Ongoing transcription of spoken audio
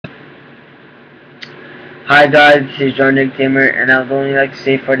Hi guys, this is John Nick Timmer, and I would only like to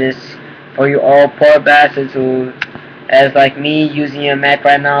say for you all poor bastards who, as like me, using a Mac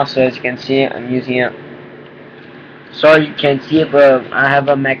right now. So as you can see, I'm using a. Sorry you can't see it, but I have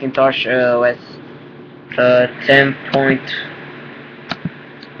a Macintosh with 10 point.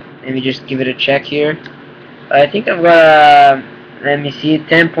 Let me just give it a check here. I think I've got let me see,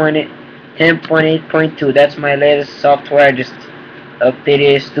 10.8.2. That's my latest software. I just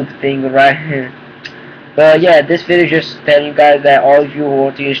updated a stupid thing right here. But yeah, this video is just telling you guys that all of you who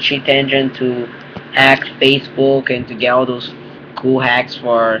want to use Cheat Engine to hack Facebook and to get all those cool hacks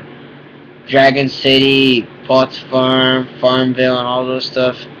for Dragon City, Potts Farm, Farmville, and all those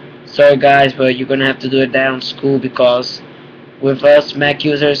stuff. Sorry guys, but you're gonna have to do it down school because with us Mac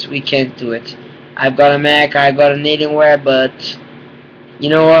users, we can't do it. I've got a Mac, I got an Alienware, but you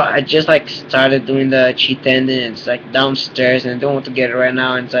know what? I just like started doing the cheat engine. It's like downstairs, and I don't want to get it right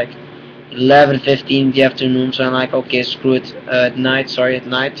now. And it's like 11:15 in the afternoon, so I'm like, okay, screw it. At night, sorry, at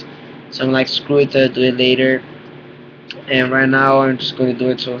night. So I'm like, screw it. Do it later. And right now, I'm just gonna do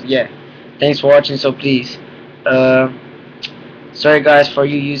it. So yeah, thanks for watching. So please, uh, sorry guys for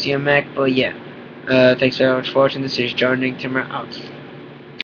you using a Mac, but yeah, thanks very much for watching. This is John Timmer out.